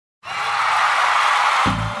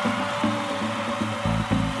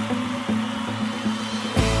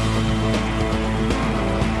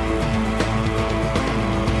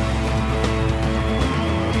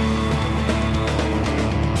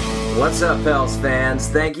What's up, Pels fans?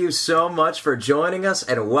 Thank you so much for joining us,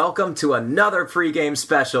 and welcome to another pregame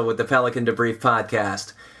special with the Pelican Debrief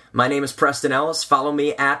podcast. My name is Preston Ellis. Follow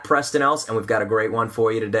me at Preston Ellis, and we've got a great one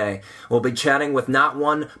for you today. We'll be chatting with not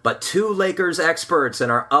one, but two Lakers experts in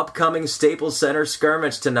our upcoming Staples Center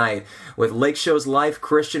skirmish tonight with Lake Show's Life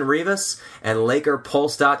Christian Rivas and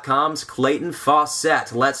LakerPulse.com's Clayton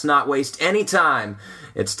Fawcett. Let's not waste any time.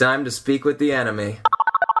 It's time to speak with the enemy.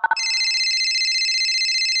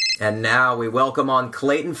 And now we welcome on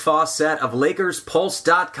Clayton Fawcett of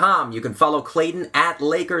LakersPulse.com. You can follow Clayton at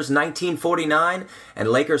Lakers1949 and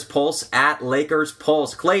Lakers Pulse at Lakers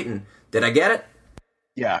Pulse. Clayton, did I get it?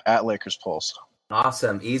 Yeah, at Lakers Pulse.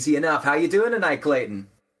 Awesome. Easy enough. How you doing tonight, Clayton?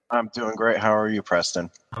 I'm doing great. How are you,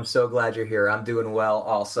 Preston? I'm so glad you're here. I'm doing well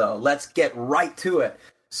also. Let's get right to it.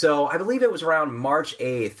 So I believe it was around March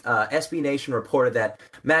 8th, SB Nation reported that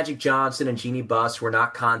Magic Johnson and Jeanie Buss were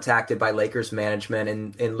not contacted by Lakers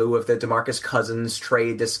management in lieu of the DeMarcus Cousins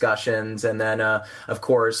trade discussions. And then, of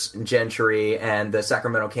course, Gentry and the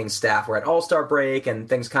Sacramento Kings staff were at All-Star break, and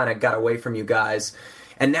things kind of got away from you guys.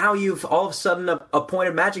 And now you've all of a sudden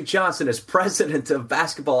appointed Magic Johnson as president of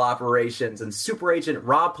basketball operations and super agent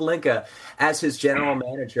Rob Pelinka as his general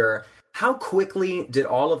manager. How quickly did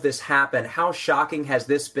all of this happen? How shocking has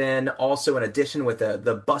this been? Also, in addition with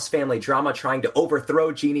the Buss family drama trying to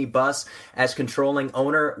overthrow Jeanie Buss as controlling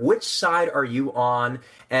owner, which side are you on?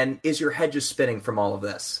 And is your head just spinning from all of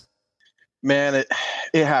this? Man,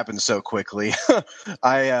 it happened so quickly.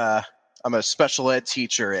 I'm a special ed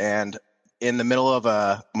teacher, and in the middle of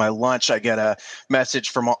my lunch, I get a message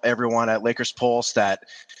from everyone at Lakers Pulse that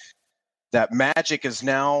Magic is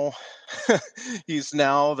now he's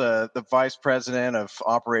now the vice president of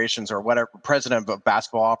operations, or whatever, president of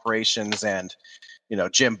basketball operations, and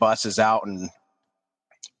Jim Buss is out. And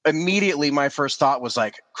immediately my first thought was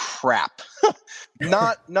like, crap.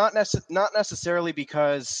 not necessarily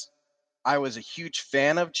because I was a huge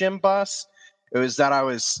fan of Jim Buss. It was that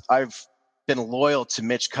I've been loyal to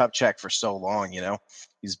Mitch Kupchak for so long. He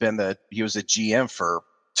was a GM for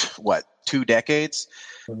 2 decades.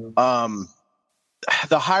 Mm-hmm.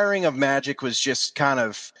 The hiring of Magic was just kind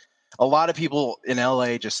of, a lot of people in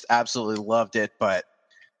LA just absolutely loved it. But,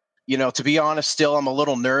 to be honest, still, I'm a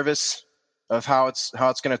little nervous of how it's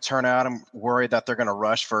going to turn out. I'm worried that they're going to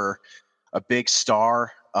rush for a big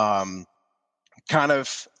star. Kind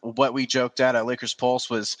of what we joked at Lakers Pulse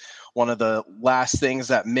was one of the last things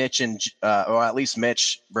that Mitch or at least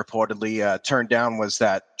Mitch reportedly turned down, was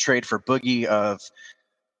that trade for Boogie of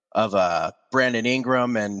Brandon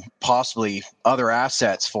Ingram and possibly other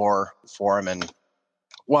assets for him. And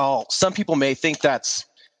while some people may think that's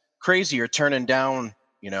crazy, or turning down,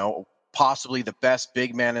 possibly the best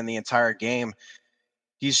big man in the entire game,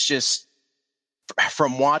 he's just,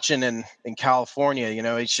 from watching in California,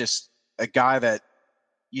 he's just a guy that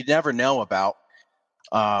you never know about.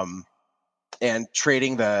 And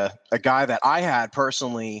trading a guy that I had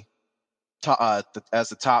personally as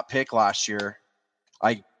the top pick last year,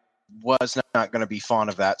 I was not going to be fond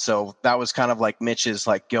of that. So that was kind of like Mitch's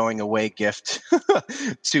going away gift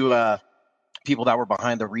to people that were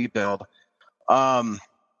behind the rebuild. When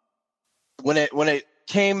it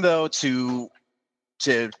came though to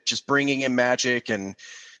just bringing in Magic and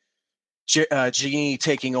Jeanie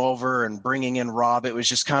taking over and bringing in Rob, it was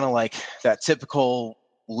just kind of like that typical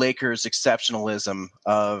Lakers exceptionalism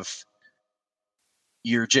of,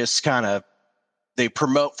 you're just kind of, they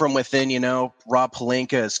promote from within, Rob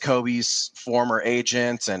Pelinka is Kobe's former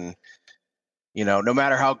agent. And, no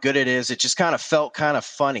matter how good it is, it just kind of felt kind of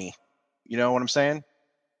funny. You know what I'm saying?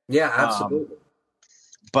 Yeah, absolutely.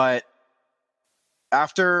 But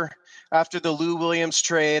after the Lou Williams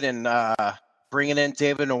trade and bringing in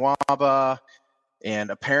David Nwaba,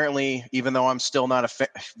 and apparently, even though I'm still not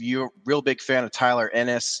a real big fan of Tyler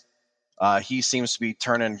Ennis, he seems to be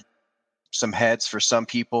turning some heads for some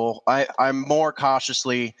people. I'm more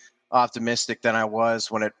cautiously optimistic than I was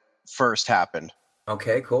when it first happened.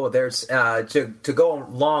 Okay, cool. There's to go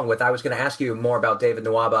along with, I was going to ask you more about David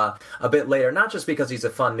Nwaba a bit later, not just because he's a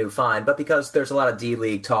fun new find, but because there's a lot of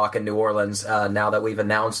D-League talk in New Orleans now that we've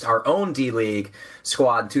announced our own D-League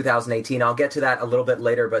squad in 2018. I'll get to that a little bit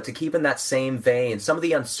later, but to keep in that same vein, some of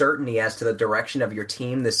the uncertainty as to the direction of your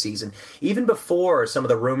team this season, even before some of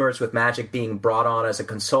the rumors with Magic being brought on as a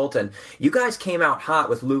consultant, you guys came out hot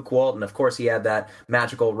with Luke Walton. Of course, he had that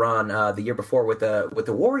magical run the year before with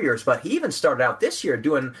the Warriors, but he even started out this year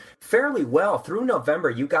doing fairly well. Through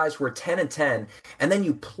November, you guys were 10-10, and then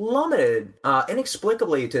you plummeted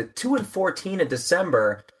inexplicably to 2-14 in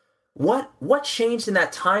December. What changed in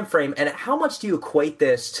that time frame, and how much do you equate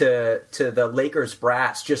this to the Lakers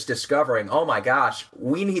brass just discovering, oh my gosh,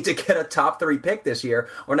 we need to get a top 3 pick this year,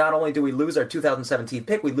 or not only do we lose our 2017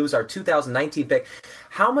 pick, we lose our 2019 pick.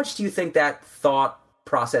 How much do you think that thought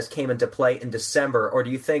process came into play in December, or do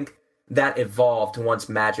you think that evolved once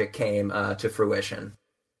Magic came to fruition?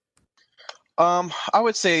 I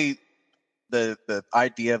would say the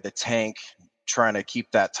idea of the tank trying to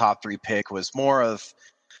keep that top 3 pick was more of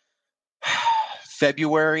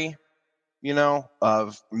February,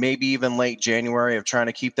 of maybe even late January, of trying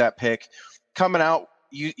to keep that pick coming out.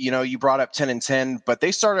 You brought up 10-10, but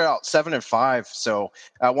they started out 7-5. So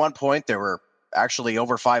at one point they were actually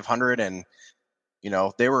over 500, and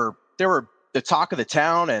they were the talk of the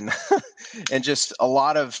town, and and just a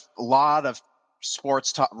lot of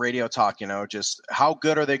sports talk, radio talk, just how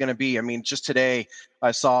good are they going to be? I mean, just today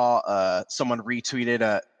I saw someone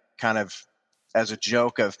retweeted kind of as a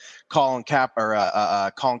joke of Colin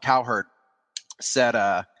Cowherd said,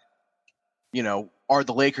 are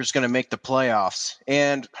the Lakers going to make the playoffs?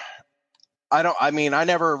 And I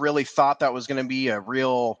never really thought that was going to be a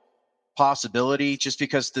real possibility, just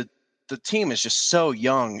because the team is just so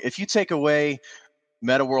young. If you take away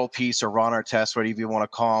Meta World Peace or Ron Artest, whatever you want to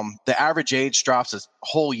call him, the average age drops a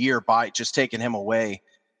whole year by just taking him away.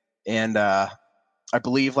 And I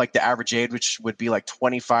believe like the average age, which would be like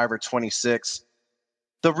 25 or 26.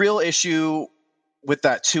 The real issue with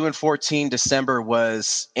that 2-14 December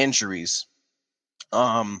was injuries.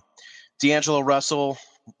 D'Angelo Russell,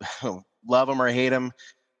 love him or hate him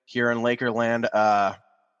here in Lakerland,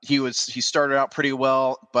 he started out pretty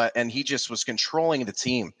well, and he just was controlling the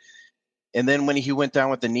team. And then when he went down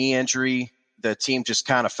with the knee injury, the team just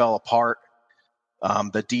kind of fell apart.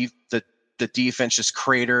 The defense just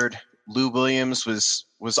cratered. Lou Williams was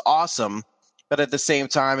awesome, but at the same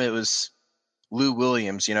time, it was Lou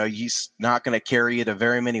Williams. He's not going to carry you to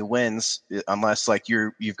very many wins unless like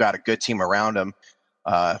you've got a good team around him.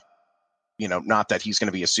 Not that he's going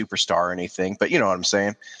to be a superstar or anything, but you know what I'm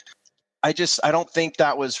saying. I don't think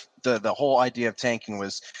that was the whole idea of tanking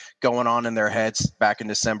was going on in their heads back in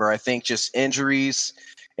December. I think just injuries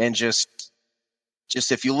and just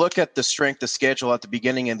if you look at the strength of schedule at the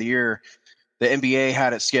beginning of the year, the NBA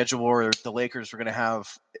had it scheduled where the Lakers were going to have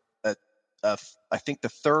I think the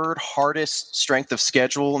third hardest strength of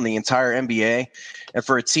schedule in the entire NBA. And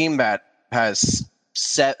for a team that has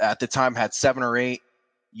at the time had 7 or 8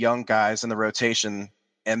 young guys in the rotation,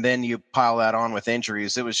 and then you pile that on with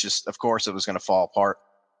injuries, it was just, of course, it was going to fall apart.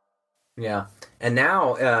 Yeah. And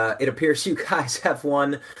now it appears you guys have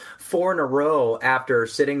won 4 in a row after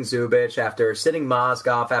sitting Zubac, after sitting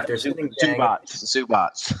Mozgov, after sitting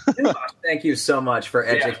Zubats. Thank you so much for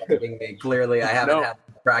educating me. Clearly, I haven't had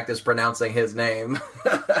practice pronouncing his name.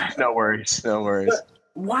 No worries. But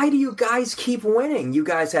why do you guys keep winning? You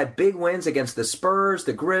guys had big wins against the Spurs,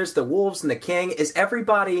 the Grizz, the Wolves, and the King. Is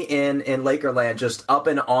everybody in Lakerland just up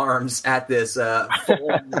in arms at this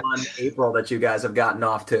 4-1 April that you guys have gotten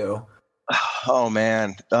off to? Oh,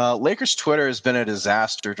 man. Lakers Twitter has been a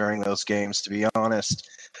disaster during those games, to be honest.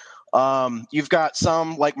 You've got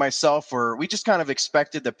some, like myself, where we just kind of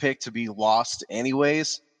expected the pick to be lost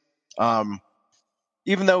anyways.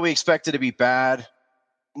 Even though we expected to be bad,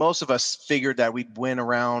 most of us figured that we'd win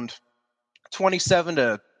around 27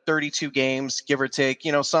 to 32 games, give or take.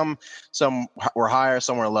 Some were higher,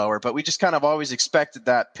 some were lower, but we just kind of always expected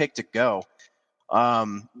that pick to go.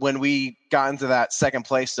 When we got into that second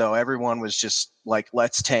place, though, everyone was just like,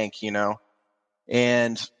 let's tank,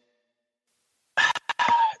 and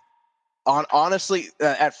honestly,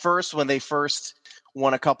 at first, when they first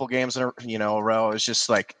won a couple games in a row, it was just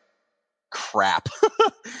like, crap.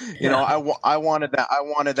 I wanted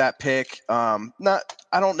that pick. I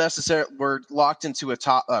don't necessarily, we're locked into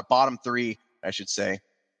a bottom 3, I should say,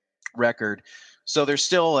 record. So there's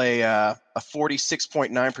still a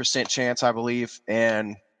 46.9% chance, I believe.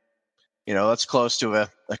 And, that's close to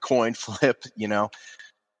a coin flip,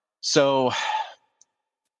 So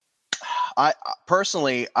I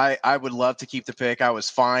personally, I would love to keep the pick. I was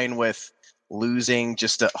fine with losing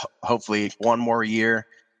just to hopefully one more year.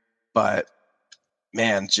 But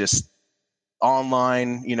man, just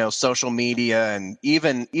online, social media, and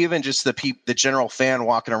even just the general fan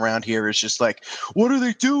walking around here is just like, what are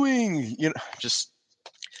they doing? Just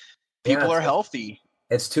people are healthy.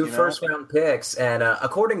 It's 2 first-round picks, and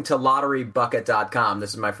according to LotteryBucket.com,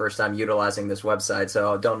 this is my first time utilizing this website,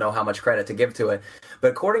 so I don't know how much credit to give to it.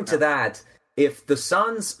 But according to that, if the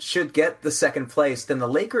Suns should get the second place, then the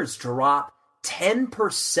Lakers drop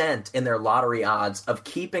 10% in their lottery odds of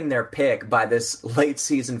keeping their pick by this late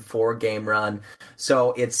season 4-game run.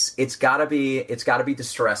 So it's gotta be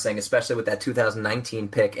distressing, especially with that 2019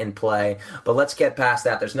 pick in play. But let's get past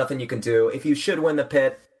that. There's nothing you can do. If you should win the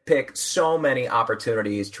pick, so many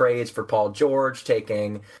opportunities, trades for Paul George,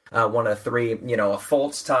 taking one of three, a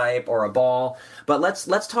Fultz type or a Ball. But let's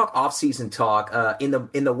talk offseason talk. In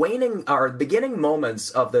the waning or beginning moments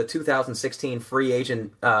of the 2016 free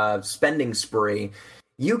agent spending spree,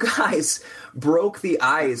 you guys broke the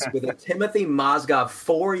ice with a Timothy Mozgov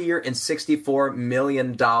 4-year and $64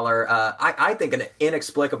 million. I think an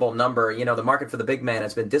inexplicable number. The market for the big man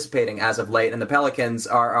has been dissipating as of late, and the Pelicans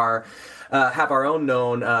are have our own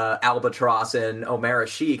known albatross in Omer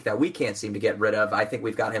Asik that we can't seem to get rid of. I think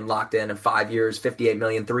we've got him locked in 5 years, $58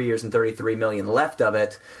 million, 3 years, and $33 million left of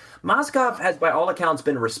it. Mozgov has, by all accounts,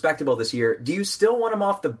 been respectable this year. Do you still want him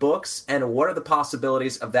off the books, and what are the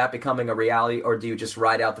possibilities of that becoming a reality, or do you just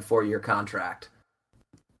ride out the 4-year contract?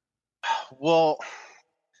 Well,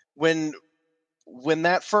 when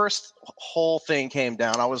that first whole thing came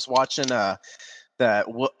down, I was watching that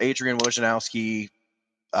Adrian Wojnarowski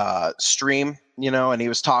stream, and he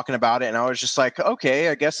was talking about it, and I was just like, okay,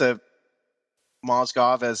 I guess a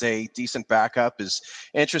Mozgov as a decent backup is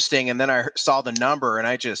interesting. And then I saw the number, and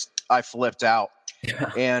I flipped out.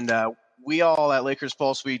 And we all at Lakers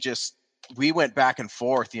Pulse, we went back and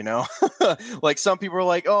forth, like some people were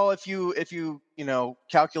like, oh, if you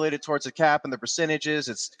calculate it towards the cap and the percentages,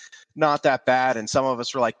 it's not that bad. And some of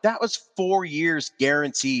us were like, that was 4 years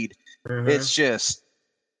guaranteed. Mm-hmm. It's just,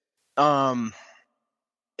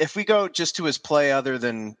 if we go just to his play, other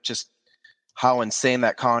than just how insane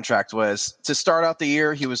that contract was, to start out the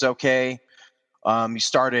year, he was okay. He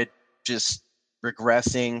started just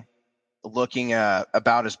regressing, looking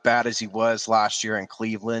about as bad as he was last year in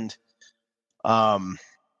Cleveland.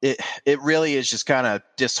 It really is just kind of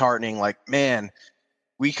disheartening. Like, man,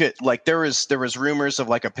 we could, like, there was rumors of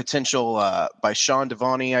like a potential by Sean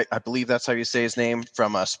Devani, I believe that's how you say his name,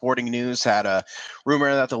 from Sporting News, had a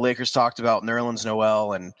rumor that the Lakers talked about Nerlens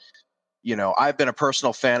Noel. And I've been a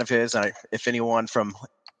personal fan of his, and if anyone from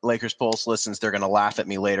Lakers Pulse listens, they're going to laugh at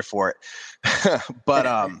me later for it. But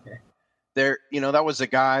that was a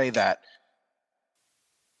guy that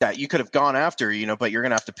you could have gone after, but you're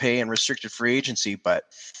going to have to pay in restricted free agency. But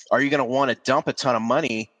are you going to want to dump a ton of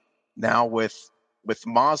money now with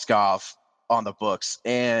Mozgov on the books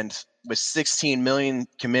and with 16 million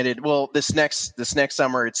committed? Well, this next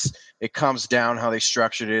summer, it comes down how they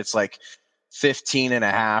structured it. It's like 15 and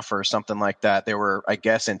a half or something like that. They were, I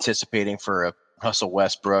guess, anticipating for a Russell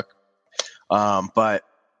Westbrook. But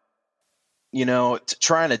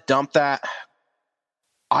trying to dump that,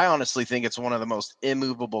 I honestly think it's one of the most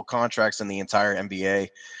immovable contracts in the entire NBA.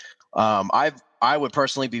 I would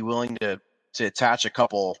personally be willing to attach a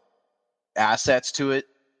couple assets to it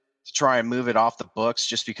to try and move it off the books,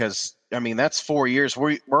 just because, that's 4 years.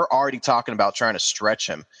 We're already talking about trying to stretch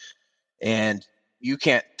him, and you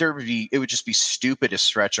can't. It would just be stupid to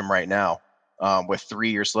stretch him right now. With 3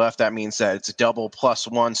 years left, that means that it's a double plus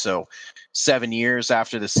one, so 7 years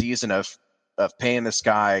after the season of paying this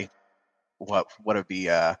guy, what would it be,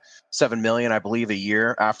 $7 million, I believe, a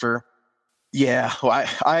year after. Yeah, well,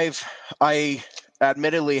 I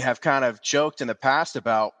admittedly have kind of joked in the past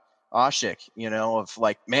about Asik, of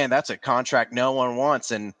like, man, that's a contract no one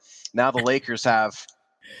wants, and now the Lakers have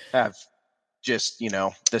just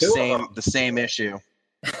the same issue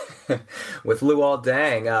with Luol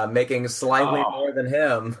Deng making slightly more than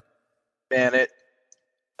him. Man,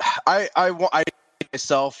 I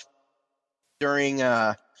myself during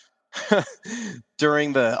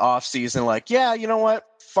during the off season, like, yeah, you know what?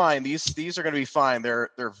 Fine, these are going to be fine. They're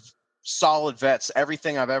solid vets.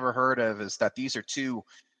 Everything I've ever heard of is that these are two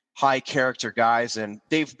high character guys, and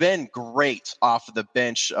they've been great off of the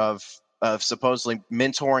bench of supposedly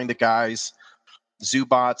mentoring the guys.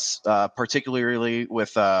 Zubats, particularly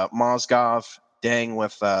with Mozgov, Deng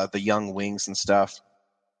with the young wings and stuff.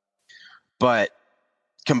 But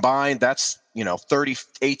combined, that's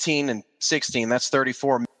 18 and 16. That's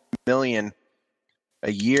 34 million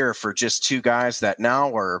a year for just two guys that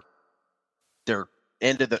now they're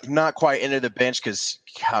not quite into the bench, because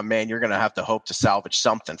man, you're going to have to hope to salvage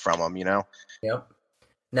something from them. Yep.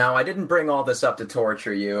 Now, I didn't bring all this up to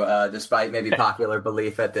torture you, despite maybe popular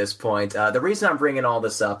belief at this point. The reason I'm bringing all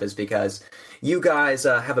this up is because you guys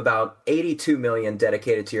have about 82 million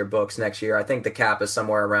dedicated to your books next year. I think the cap is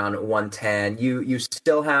somewhere around 110. You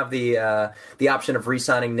still have the option of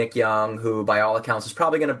re-signing Nick Young, who by all accounts is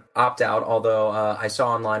probably going to opt out. Although I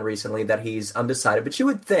saw online recently that he's undecided, but you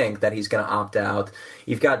would think that he's going to opt out.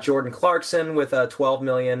 You've got Jordan Clarkson with 12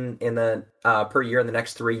 million in the per year in the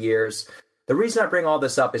next 3 years. The reason I bring all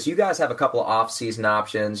this up is you guys have a couple of off-season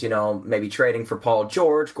options, maybe trading for Paul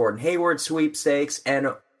George, Gordon Hayward sweepstakes, and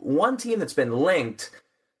one team that's been linked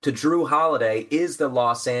to Drew Holiday is the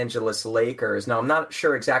Los Angeles Lakers. Now, I'm not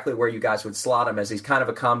sure exactly where you guys would slot him, as he's kind of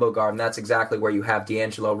a combo guard, and that's exactly where you have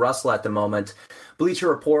D'Angelo Russell at the moment. Bleacher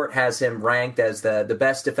Report has him ranked as the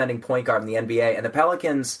best defending point guard in the NBA, and the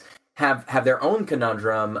Pelicans have their own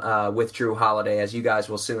conundrum with Drew Holiday, as you guys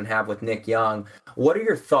will soon have with Nick Young. What are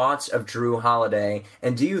your thoughts of Drew Holiday,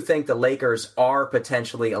 and do you think the Lakers are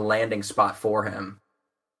potentially a landing spot for him?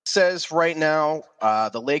 Says right now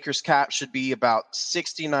the Lakers cap should be about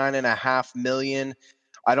 $69.5 million.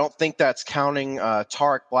 I don't think that's counting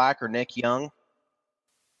Tarek Black or Nick Young.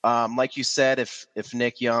 Like you said, if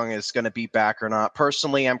Nick Young is going to be back or not.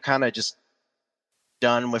 Personally, I'm kind of just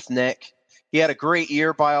done with Nick. He had a great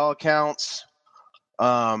year by all accounts.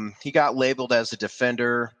 He got labeled as a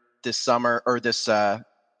defender this summer, or this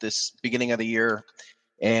beginning of the year,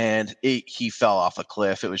 and he fell off a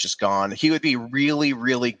cliff. It was just gone. He would be really,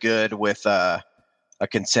 really good with a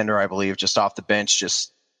contender, I believe, just off the bench.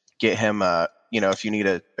 Just get him, if you need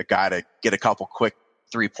a guy to get a couple quick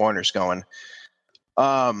 3-pointers going.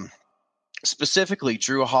 Specifically,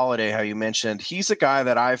 Drew Holiday, how you mentioned, he's a guy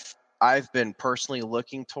that I've been personally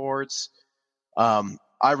looking towards.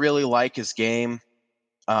 I really like his game.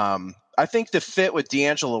 I think the fit with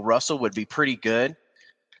D'Angelo Russell would be pretty good.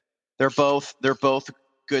 They're both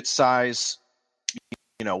good size,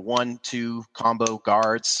 1-2 combo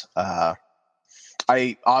guards. I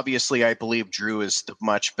believe Drew is the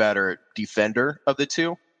much better defender of the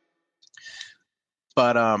two.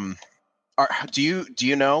 But do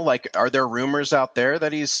you know, like, are there rumors out there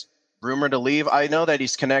that he's rumored to leave? I know that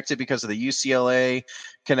he's connected because of the UCLA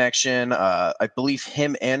connection. I believe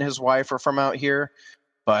him and his wife are from out here,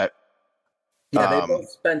 but yeah, they both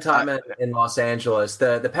spend time in Los Angeles.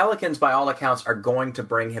 The Pelicans, by all accounts, are going to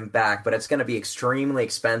bring him back, but it's going to be extremely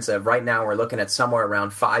expensive. Right now, we're looking at somewhere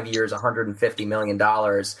around 5 years, $150 million.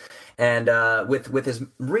 And with his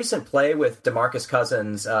recent play with DeMarcus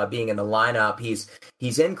Cousins being in the lineup,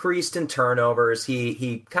 he's increased in turnovers.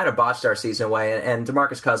 He kind of botched our season away. And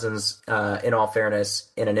DeMarcus Cousins, in all fairness,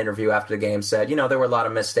 in an interview after the game said, there were a lot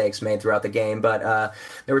of mistakes made throughout the game, but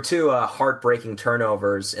there were two heartbreaking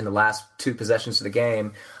turnovers in the last two possessions of the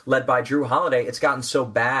game, led by Drew Holiday. It's gotten so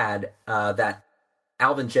bad that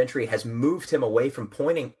Alvin Gentry has moved him away from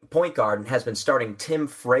point guard and has been starting Tim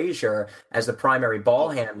Frazier as the primary ball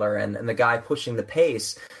handler and the guy pushing the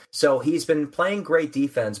pace. So he's been playing great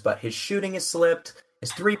defense, but his shooting has slipped.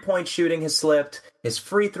 His three-point shooting has slipped. His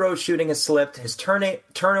free throw shooting has slipped. His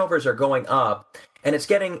turnovers are going up, and it's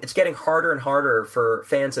getting harder and harder for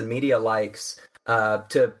fans and media likes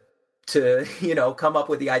to come up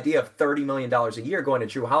with the idea of $30 million a year going to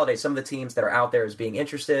Drew Holiday. Some of the teams that are out there as being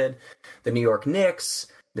interested: the New York Knicks,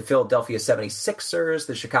 the Philadelphia 76ers,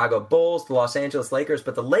 the Chicago Bulls, the Los Angeles Lakers.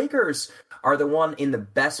 But the Lakers are the one in the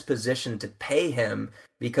best position to pay him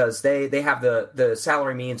because they have the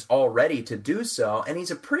salary means already to do so. And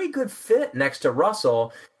he's a pretty good fit next to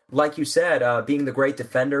Russell. Like you said, being the great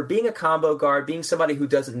defender, being a combo guard, being somebody who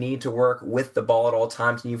doesn't need to work with the ball at all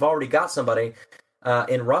times. And you've already got somebody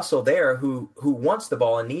in Russell there who wants the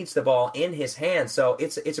ball and needs the ball in his hands. So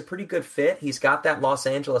it's a pretty good fit. He's got that Los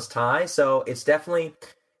Angeles tie, so it's definitely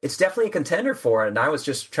a contender for it. And I was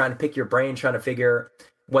just trying to pick your brain, trying to figure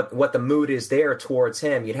what the mood is there towards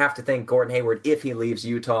him. You'd have to think Gordon Hayward, if he leaves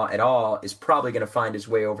Utah at all, is probably going to find his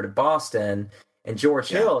way over to Boston. And George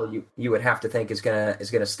Hill, you would have to think is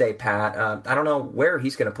gonna stay pat. I don't know where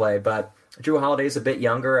he's going to play, but Drew Holiday is a bit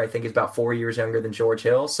younger. I think he's about 4 years younger than George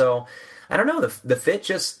Hill. So I don't know. The fit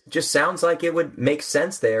just sounds like it would make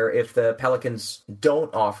sense there if the Pelicans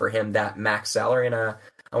don't offer him that max salary. And I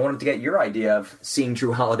wanted to get your idea of seeing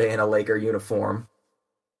Drew Holiday in a Laker uniform.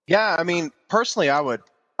 Yeah, I mean, personally, I would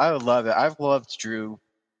love it. I've loved Drew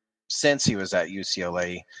since he was at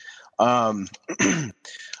UCLA.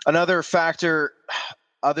 Another factor,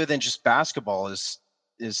 other than just basketball, is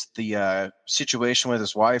the situation with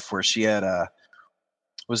his wife, where she had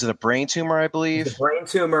was it a brain tumor, I believe? The brain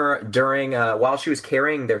tumor during while she was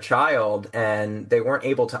carrying their child, and they weren't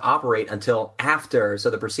able to operate until after. So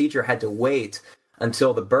the procedure had to wait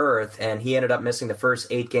until the birth, and he ended up missing the first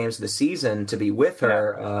 8 games of the season to be with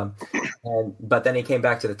her. But then he came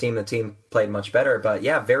back to the team. The team played much better. But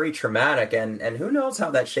yeah, very traumatic, and who knows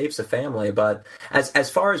how that shapes a family. But as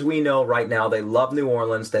far as we know right now, they love New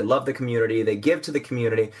Orleans. They love the community. They give to the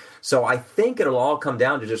community. So I think it'll all come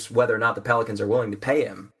down to just whether or not the Pelicans are willing to pay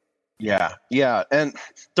him. Yeah. And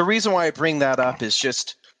the reason why I bring that up is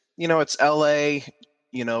just, it's LA,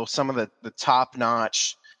 some of the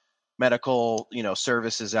top-notch medical,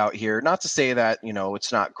 services out here. Not to say that,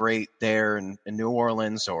 it's not great there in New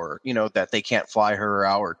Orleans, or, that they can't fly her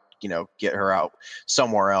out or, get her out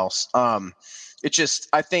somewhere else. It just,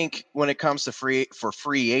 I think when it comes to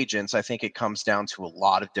free agents, I think it comes down to a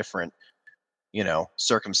lot of different,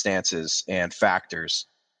 circumstances and factors.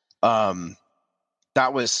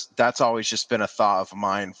 That's always just been a thought of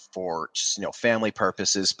mine for just, family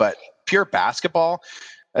purposes, but pure basketball,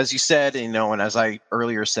 as you said, and as I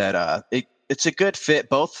earlier said, it's a good fit.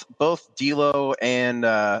 Both D'Lo and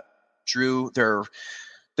Jrue,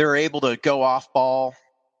 they're able to go off ball.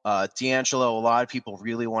 D'Angelo, a lot of people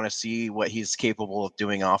really want to see what he's capable of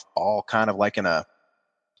doing off ball, kind of like kind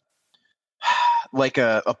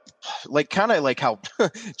of like how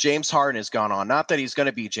James Harden has gone on. Not that he's going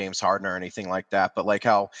to be James Harden or anything like that, but like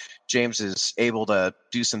how James is able to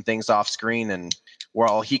do some things off screen, and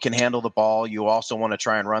while he can handle the ball, you also want to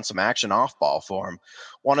try and run some action off ball for him.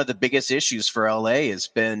 One of the biggest issues for LA has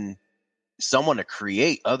been someone to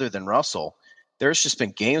create other than Russell. There's just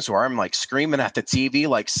been games where I'm like screaming at the TV,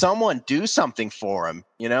 like, someone do something for him,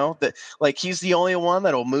 that like he's the only one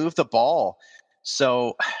that'll move the ball.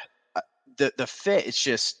 So the fit is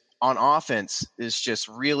just on offense is just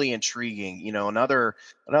really intriguing. Another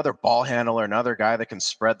ball handler, another guy that can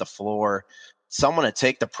spread the floor, someone to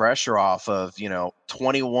take the pressure off of,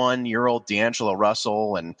 21-year-old D'Angelo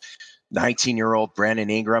Russell and 19-year-old Brandon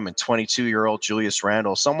Ingram and 22-year-old Julius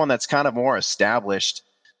Randle, someone that's kind of more established.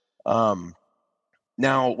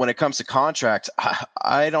 Now, when it comes to contract,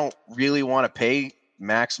 I don't really want to pay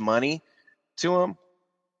max money to him.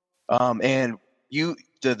 And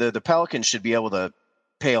the Pelicans should be able to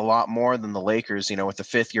pay a lot more than the Lakers, with the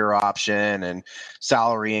 5th-year option and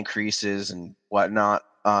salary increases and whatnot.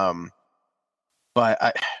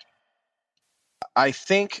 But I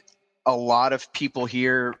think a lot of people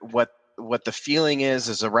here, what the feeling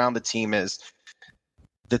is around the team is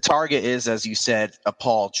the target is, as you said, a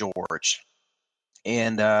Paul George.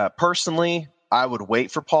 And personally, I would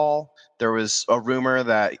wait for Paul. There was a rumor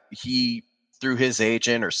that he, through his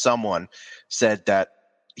agent or someone, said that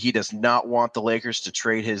he does not want the Lakers to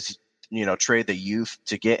trade trade the youth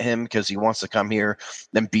to get him because he wants to come here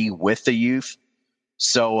and be with the youth.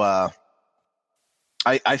 So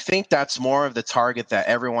I think that's more of the target that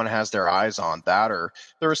everyone has their eyes on. That, or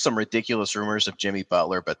there were some ridiculous rumors of Jimmy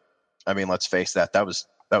Butler, but I mean, let's face that was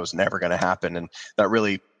never going to happen, and that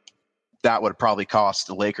would probably cost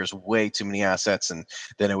the Lakers way too many assets, and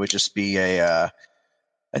then it would just be a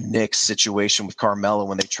Knicks situation with Carmelo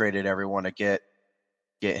when they traded everyone to get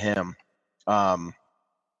him. But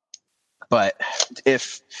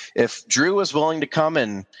if Jrue was willing to come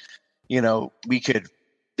and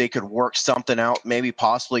they could work something out, maybe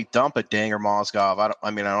possibly dump a Deng or Mozgov. I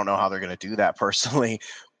don't know how they're going to do that personally,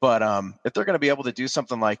 but if they're going to be able to do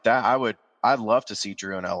something like that, I'd love to see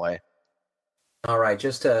Jrue in LA. All right,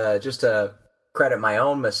 just to credit my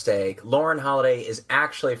own mistake, Lauren Holiday is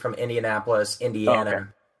actually from Indianapolis, Indiana. Okay.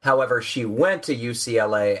 However, she went to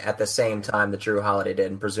UCLA at the same time that Jrue Holiday did,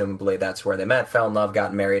 and presumably that's where they met, fell in love,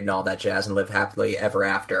 got married, and all that jazz, and lived happily ever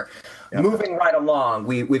after. Yep. Moving right along,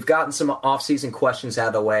 we've gotten some off-season questions out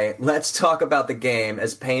of the way. Let's talk about the game,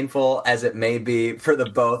 as painful as it may be for the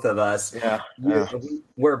both of us. Yeah.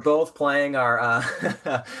 We're both playing our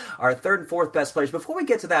our third and fourth best players. Before we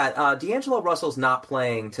get to that, D'Angelo Russell's not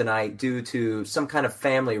playing tonight due to some kind of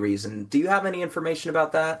family reason. Do you have any information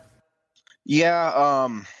about that? Yeah,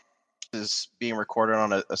 is being recorded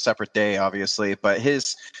on a separate day, obviously, but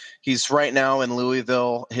he's right now in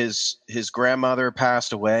Louisville. His grandmother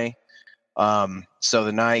passed away. So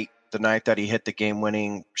the night that he hit the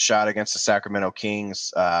game-winning shot against the Sacramento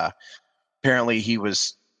Kings, apparently he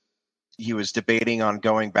was debating on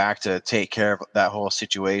going back to take care of that whole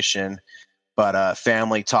situation, but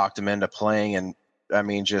family talked him into playing, and I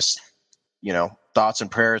mean, just thoughts and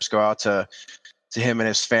prayers go out to him and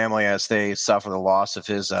his family as they suffer the loss of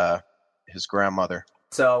his grandmother.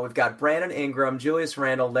 So we've got Brandon Ingram, Julius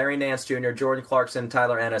Randle, Larry Nance Jr., Jordan Clarkson,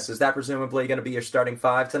 Tyler Ennis. Is that presumably going to be your starting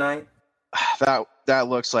five tonight? That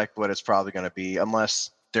looks like what it's probably going to be, unless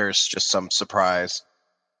there's just some surprise.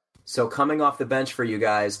 So coming off the bench for you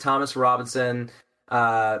guys, Thomas Robinson,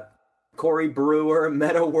 Corey Brewer,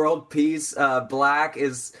 Meta World Peace, Black.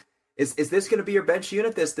 Is this going to be your bench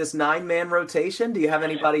unit? This 9-man rotation? Do you have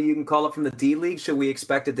anybody you can call up from the D League? Should we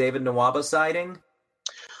expect a David Nwaba sighting?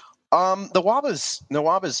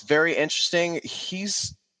 Nwaba's very interesting.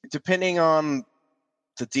 He's, depending on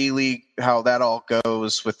the D League, how that all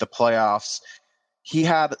goes with the playoffs. He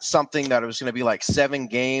had something that it was going to be like 7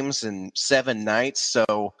 games and 7 nights.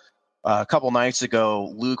 So a couple nights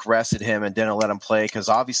ago, Luke rested him and didn't let him play because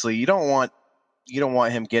obviously you don't want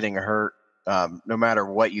him getting hurt, no matter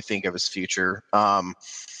what you think of his future. Go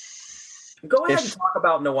ahead and talk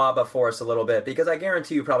about Nwaba for us a little bit, because I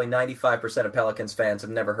guarantee you probably 95% of Pelicans fans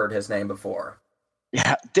have never heard his name before.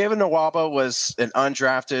 Yeah, David Nwaba was an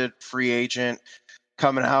undrafted free agent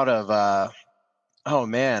coming out of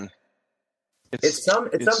it's some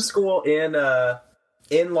school in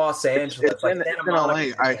Los Angeles, it's like in Santa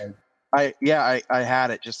Monica. I had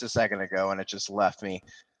it just a second ago and it just left me.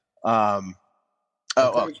 I'm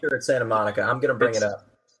pretty sure it's Santa Monica. I'm gonna bring it up.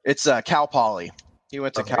 It's Cal Poly. He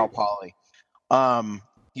went to Cal Poly.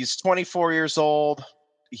 He's 24 years old.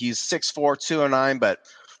 He's 6'4", 209, but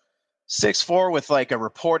 6'4" with like a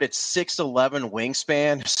reported 6'11"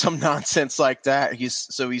 wingspan, some nonsense like that.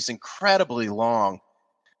 He's incredibly long.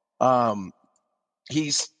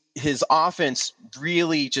 His offense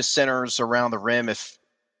really just centers around the rim. If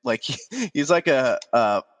like he's like a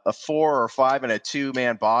 4 or 5 and a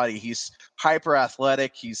 2-man body. He's hyper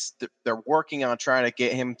athletic. They're working on trying to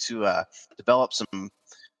get him to develop some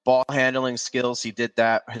ball handling skills. He did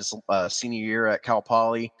that his senior year at Cal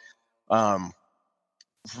Poly.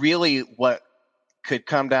 Really, what could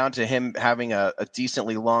come down to him having a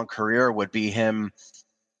decently long career would be him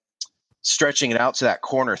stretching it out to that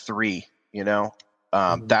corner 3.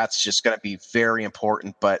 That's just going to be very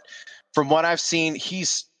important. But from what I've seen,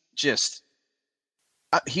 he's just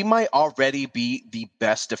he might already be the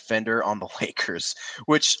best defender on the Lakers,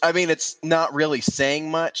 which, I mean, it's not really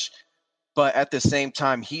saying much, but at the same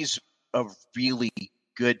time, he's a really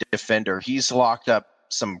good defender. He's locked up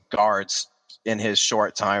some guards in his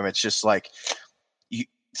short time. It's just like,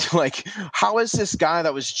 how is this guy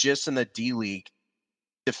that was just in the D League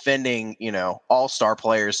defending, all-star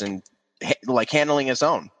players and handling his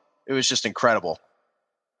own? It was just incredible.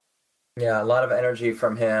 Yeah, a lot of energy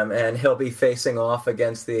from him, and he'll be facing off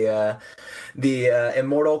against the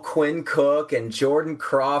immortal Quinn Cook and Jordan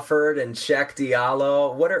Crawford and Cheick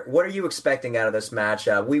Diallo. What are you expecting out of this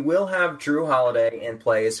matchup? We will have Drew Holiday in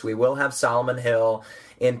place. We will have Solomon Hill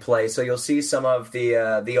in place. So you'll see some of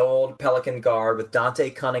the old Pelican guard with Dante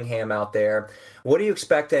Cunningham out there. What are you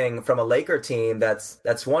expecting from a Laker team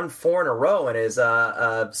that's won 4 in a row and is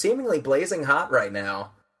seemingly blazing hot right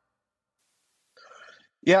now?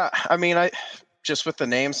 Yeah, I mean, just with the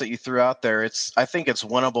names that you threw out there, I think it's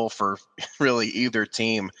winnable for really either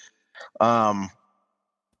team. Honestly,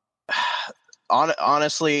 I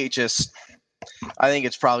think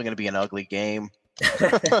it's probably going to be an ugly game.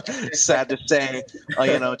 Sad to say,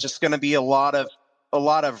 just going to be a lot of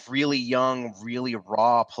really young, really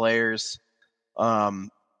raw players.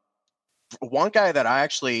 One guy that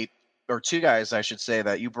or 2 guys I should say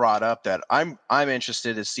that you brought up that I'm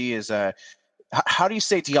interested to see is how do you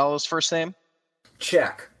say Diallo's first name?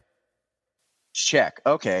 Cheick.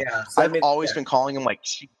 Okay. Yeah, so I've always been calling him like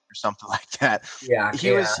Cheek or something like that. Yeah.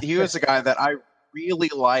 He was a guy that I really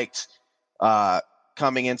liked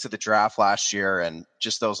coming into the draft last year, and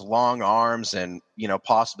just those long arms and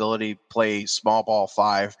possibility play small ball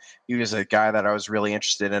 5. He was a guy that I was really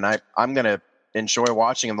interested in. I'm gonna enjoy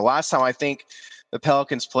watching him. The last time I think the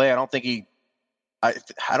Pelicans play, I don't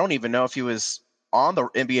even know if he was on the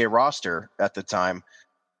NBA roster at the time.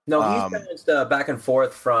 No, he's bounced back and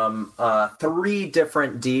forth from 3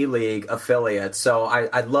 different D League affiliates. So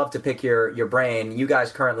I'd love to pick your brain. You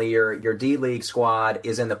guys currently, your D League squad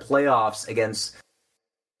is in the playoffs against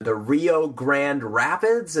the Rio Grande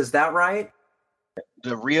Rapids. Is that right?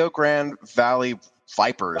 The Rio Grande Valley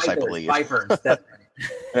Vipers, I believe. Vipers, that's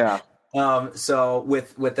right. Yeah. So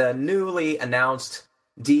with a newly announced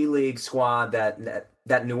D League squad that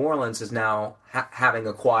New Orleans is now having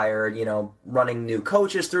acquired, running new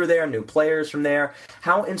coaches through there, new players from there.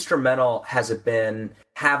 How instrumental has it been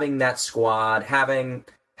having that squad, having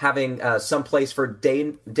some place for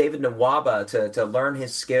David Nwaba to learn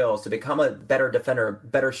his skills, to become a better defender,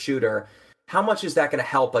 better shooter? How much is that going to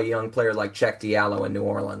help a young player like Cheick Diallo in New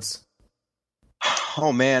Orleans?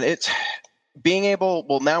 Oh man, it's being able.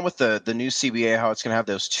 Well, now with the new CBA, how it's going to have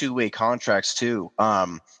those 2-way contracts too.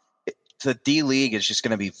 The D League is just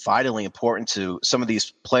going to be vitally important to some of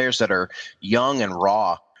these players that are young and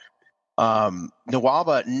raw.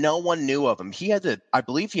 Nwaba, no one knew of him. I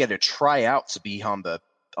believe he had to try out to be on the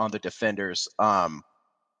the defenders.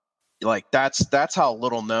 Like that's how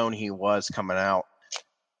little known he was coming out.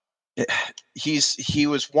 He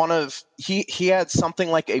had something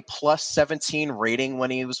like a plus 17 rating when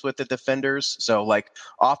he was with the defenders. So like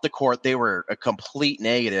off the court, they were a complete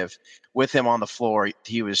negative. With him on the floor,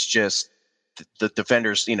 he was just the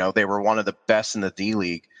defenders. They were one of the best in the D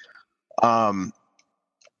League. One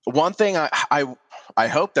thing I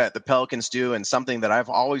hope that the Pelicans do, and something that I've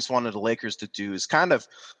always wanted the Lakers to do, is kind of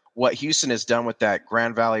what Houston has done with that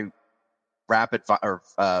Grand Valley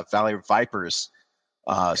Valley Vipers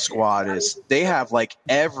squad. Is they have like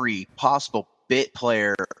every possible bit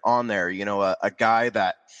player on there. A guy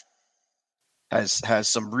that has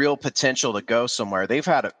some real potential to go somewhere. They've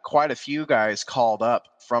had quite a few guys called up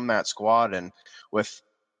from that squad, and with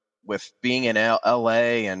being in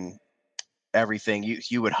LA and everything,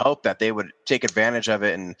 you would hope that they would take advantage of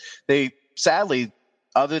it. And they sadly,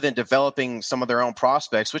 other than developing some of their own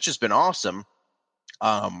prospects, which has been awesome,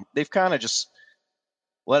 they've kind of just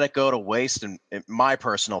let it go to waste. In my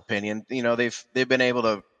personal opinion, they've been able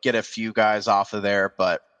to get a few guys off of there,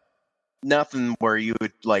 but nothing where you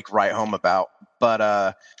would like write home about.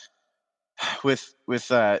 But with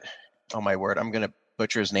oh my word, I'm gonna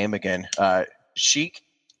butcher his name again.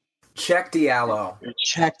 Cheick Diallo.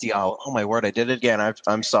 Oh my word, I did it again.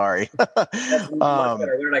 I'm sorry. That's much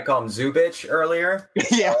better. What did I call him? Zubich earlier?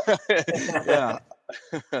 Yeah.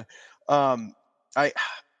 Yeah.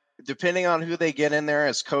 Depending on who they get in there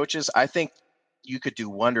as coaches, I think you could do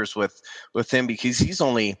wonders with him, because he's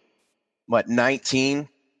only 19.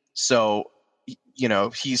 So,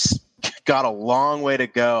 he's got a long way to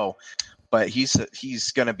go, but he's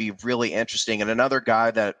going to be really interesting. And another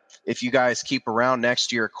guy that, if you guys keep around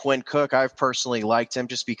next year, Quinn Cook, I've personally liked him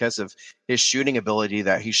just because of his shooting ability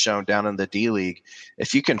that he's shown down in the D League.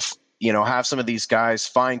 If you can, have some of these guys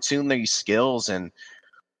fine tune these skills and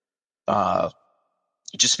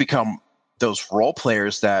just become those role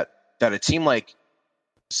players that a team like,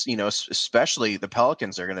 especially the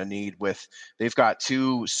Pelicans are going to need. They've got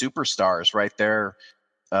two superstars right there,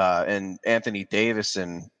 and Anthony Davis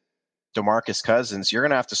and DeMarcus Cousins. You're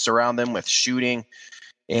going to have to surround them with shooting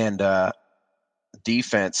and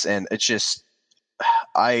defense, and it's just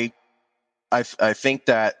I think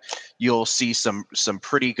that you'll see some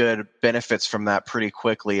pretty good benefits from that pretty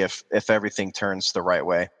quickly if everything turns the right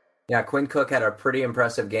way. Yeah, Quinn Cook had a pretty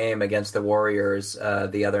impressive game against the Warriors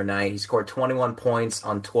the other night. He scored 21 points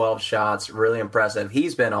on 12 shots. Really impressive.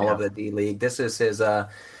 He's been all over the D League. This is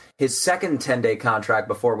his second 10-day contract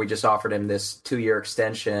before we just offered him this 2-year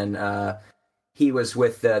extension. He was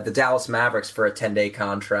with the Dallas Mavericks for a 10-day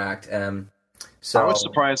contract. So I was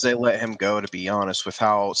surprised they let him go, to be honest, with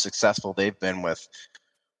how successful they've been with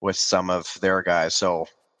some of their guys. So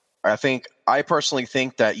I personally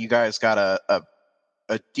think that you guys got a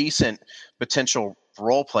decent potential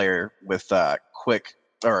role player with Cook.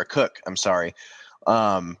 I'm sorry.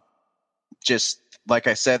 Just like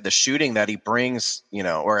I said, the shooting that he brings,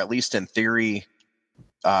 or at least in theory,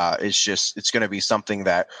 it's going to be something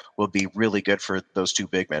that will be really good for those two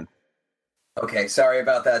big men. Okay, sorry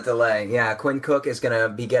about that delay. Yeah, Quinn Cook is going to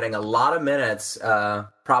be getting a lot of minutes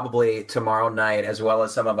probably tomorrow night, as well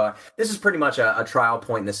as some of our... This is pretty much a trial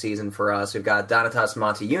point in the season for us. We've got Donatas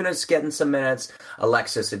Motiejunas getting some minutes.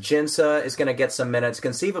 Alexis Ajinça is going to get some minutes,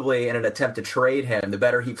 conceivably in an attempt to trade him. The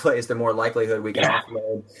better he plays, the more likelihood we can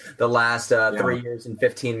offload the last 3 years and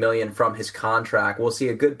 $15 million from his contract. We'll see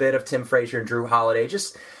a good bit of Tim Frazier and Drew Holiday.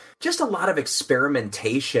 Just a lot of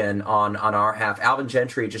experimentation on our half. Alvin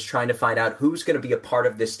Gentry just trying to find out who's going to be a part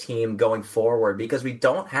of this team going forward, because we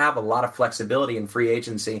don't have a lot of flexibility in free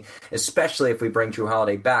agency, especially if we bring Drew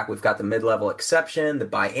Holiday back. We've got the mid-level exception, the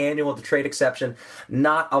biannual, the trade exception.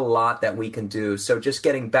 Not a lot that we can do. So just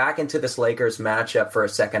getting back into this Lakers matchup for a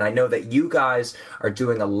second, I know that you guys are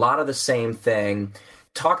doing a lot of the same thing.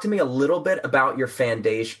 Talk to me a little bit about your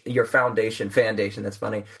foundation. That's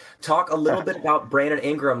funny. Talk a little bit about Brandon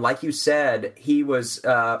Ingram. Like you said, he was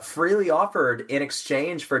freely offered in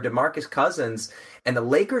exchange for DeMarcus Cousins, and the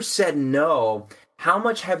Lakers said no. How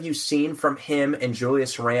much have you seen from him and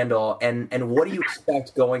Julius Randle, and what do you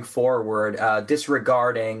expect going forward,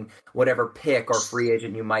 disregarding whatever pick or free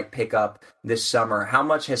agent you might pick up this summer? How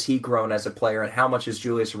much has he grown as a player, and how much has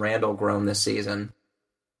Julius Randle grown this season?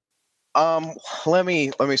 Let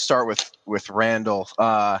me start with Randle.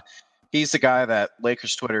 He's the guy that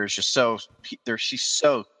Lakers Twitter is just they're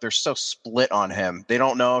so split on him. They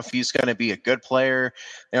don't know if he's going to be a good player.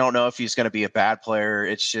 They don't know if he's going to be a bad player.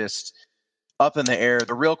 It's just up in the air.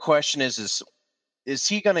 The real question is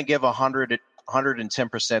he going to give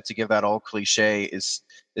 110%, to give that old cliche? Is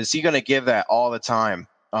he going to give that all the time?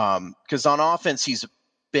 Because on offense,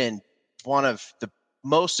 been one of the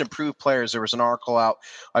most improved players. There was an article out,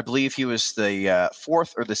 I believe he was the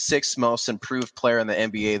fourth or the sixth most improved player in the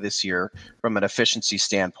NBA this year from an efficiency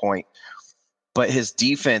standpoint. But his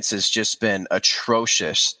defense has just been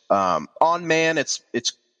atrocious. On man, it's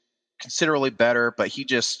considerably better, but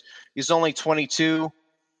he's only 22.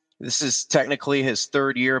 This is technically his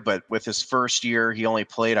third year, but with his first year, he only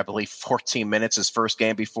played, I believe, 14 minutes his first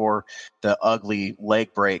game before the ugly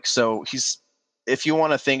leg break. So if you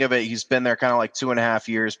want to think of it, he's been there kind of like 2.5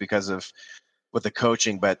 years with the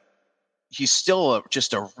coaching, but he's still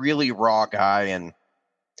just a really raw guy. And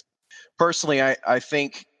personally, I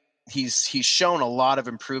think he's shown a lot of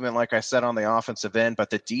improvement, like I said, on the offensive end,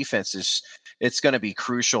 but the defense it's going to be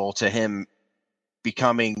crucial to him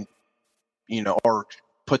becoming, or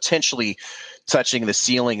potentially touching the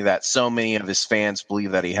ceiling that so many of his fans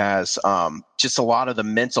believe that he has. Just a lot of the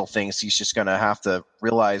mental things he's just going to have to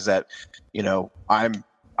realize that, I'm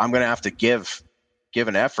going to have to give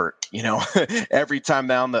an effort, every time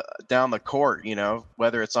down the court,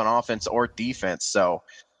 whether it's on offense or defense. So,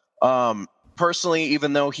 personally,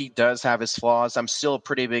 even though he does have his flaws, I'm still a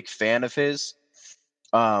pretty big fan of his.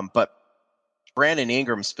 But Brandon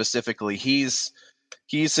Ingram specifically, he's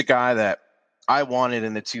the guy that I wanted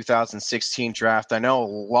in the 2016 draft. I know a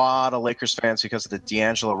lot of Lakers fans, because of the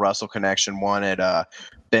D'Angelo Russell connection, wanted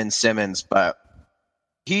Ben Simmons, but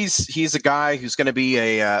he's a guy who's going to be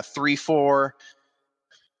a 3-4.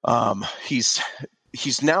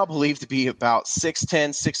 He's now believed to be about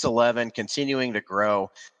 6'10", 6'11", continuing to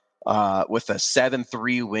grow with a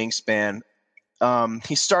 7'3" wingspan.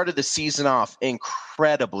 He started the season off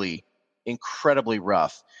incredibly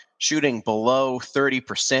rough, shooting below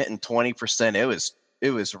 30% and 20%.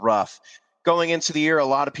 It was rough. Going into the year, a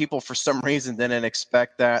lot of people for some reason didn't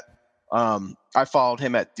expect that. I followed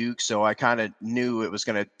him at Duke, so I kind of knew it was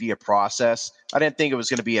going to be a process. I didn't think it was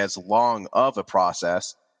going to be as long of a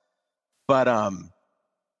process. But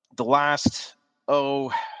the last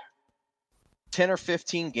 10 or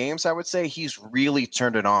 15 games, I would say, he's really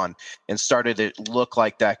turned it on and started to look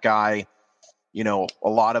like that guy, a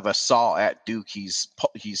lot of us saw at Duke. He's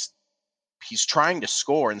trying to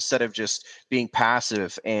score instead of just being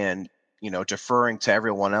passive and, deferring to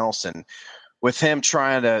everyone else. And with him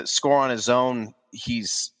trying to score on his own,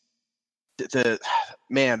 he's a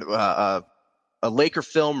Laker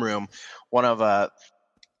film room, one of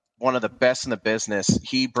the best in the business.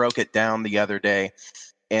 He broke it down the other day,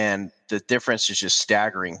 and the difference is just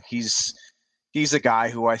staggering. He's a guy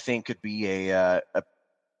who I think could be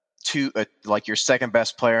like your second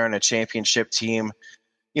best player on a championship team.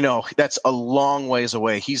 That's a long ways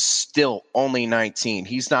away. He's still only 19.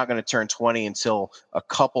 He's not going to turn 20 until a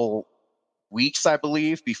couple weeks, I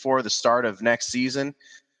believe, before the start of next season.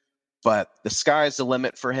 But the sky's the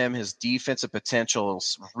limit for him. His defensive potential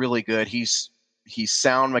is really good. He's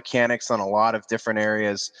sound mechanics on a lot of different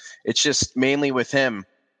areas. It's just mainly with him,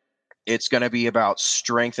 it's going to be about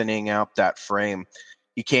strengthening out that frame.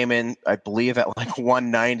 He came in, I believe, at like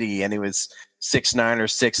 190, and he was 6'9" or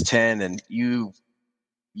 6'10", and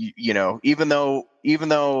even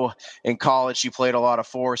though in college he played a lot of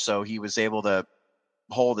 4, so he was able to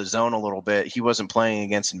hold his own a little bit. He wasn't playing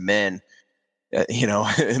against men, in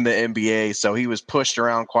the NBA, so he was pushed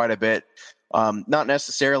around quite a bit. Not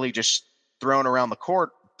necessarily just thrown around the court,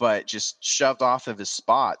 but just shoved off of his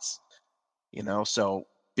spots. So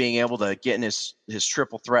being able to get in his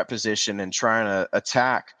triple threat position and trying to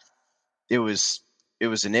attack, it was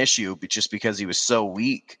an issue, but just because he was so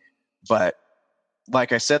weak. But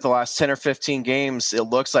like I said, the last 10 or 15 games, it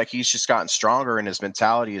looks like he's just gotten stronger and his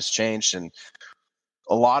mentality has changed. And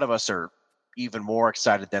a lot of us are even more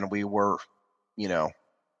excited than we were,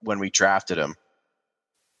 when we drafted him.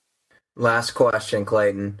 Last question,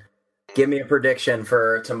 Clayton. Give me a prediction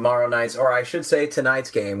for tomorrow night's, or I should say tonight's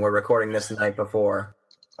game. We're recording this the night before.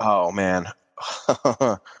 Oh, man.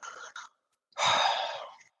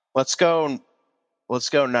 Let's go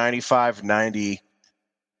 95-90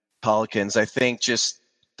 Pelicans. I think just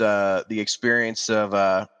the experience of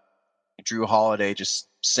Jrue Holiday just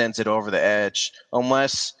sends it over the edge,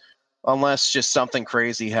 unless just something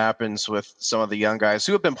crazy happens with some of the young guys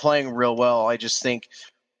who have been playing real well. I just think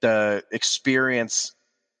the experience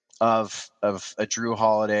of a Jrue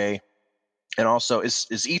Holiday, and also is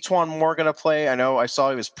E'Twaun Moore going to play? I know I saw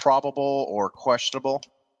he was probable or questionable.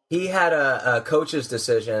 He had a coach's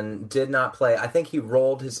decision, did not play. I think he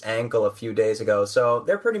rolled his ankle a few days ago. So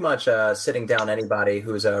they're pretty much sitting down anybody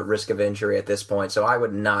who's a risk of injury at this point. So I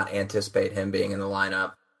would not anticipate him being in the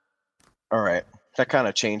lineup. All right. That kind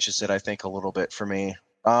of changes it, I think, a little bit for me.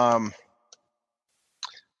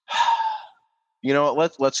 You know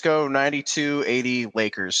what? Let's go 92-80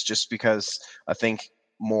 Lakers, just because I think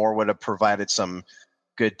Moore would have provided some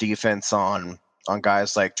good defense on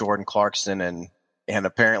guys like Jordan Clarkson and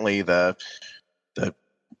apparently the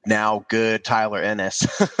now good Tyler Ennis.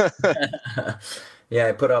 Yeah,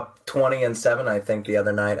 I put up 20 and 7, I think, the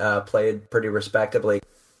other night. Played pretty respectably.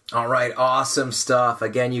 All right, awesome stuff.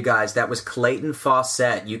 Again, you guys, that was Clayton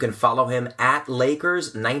Fawcett. You can follow him at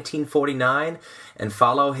Lakers1949 and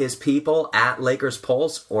follow his people at Lakers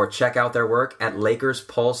Pulse, or check out their work at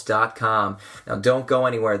LakersPulse.com. Now, don't go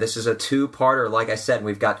anywhere. This is a two-parter. Like I said,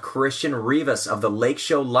 we've got Christian Rivas of the Lake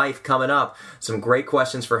Show Life coming up. Some great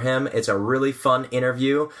questions for him. It's a really fun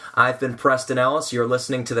interview. I've been Preston Ellis. You're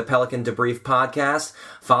listening to the Pelican Debrief podcast.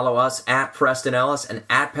 Follow us at Preston Ellis and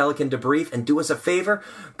at Pelican Debrief, and do us a favor,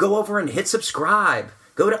 go over and hit subscribe.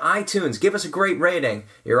 Go to iTunes, give us a great rating.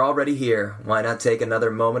 You're already here. Why not take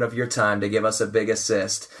another moment of your time to give us a big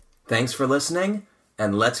assist? Thanks for listening,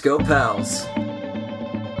 and let's go, Pels.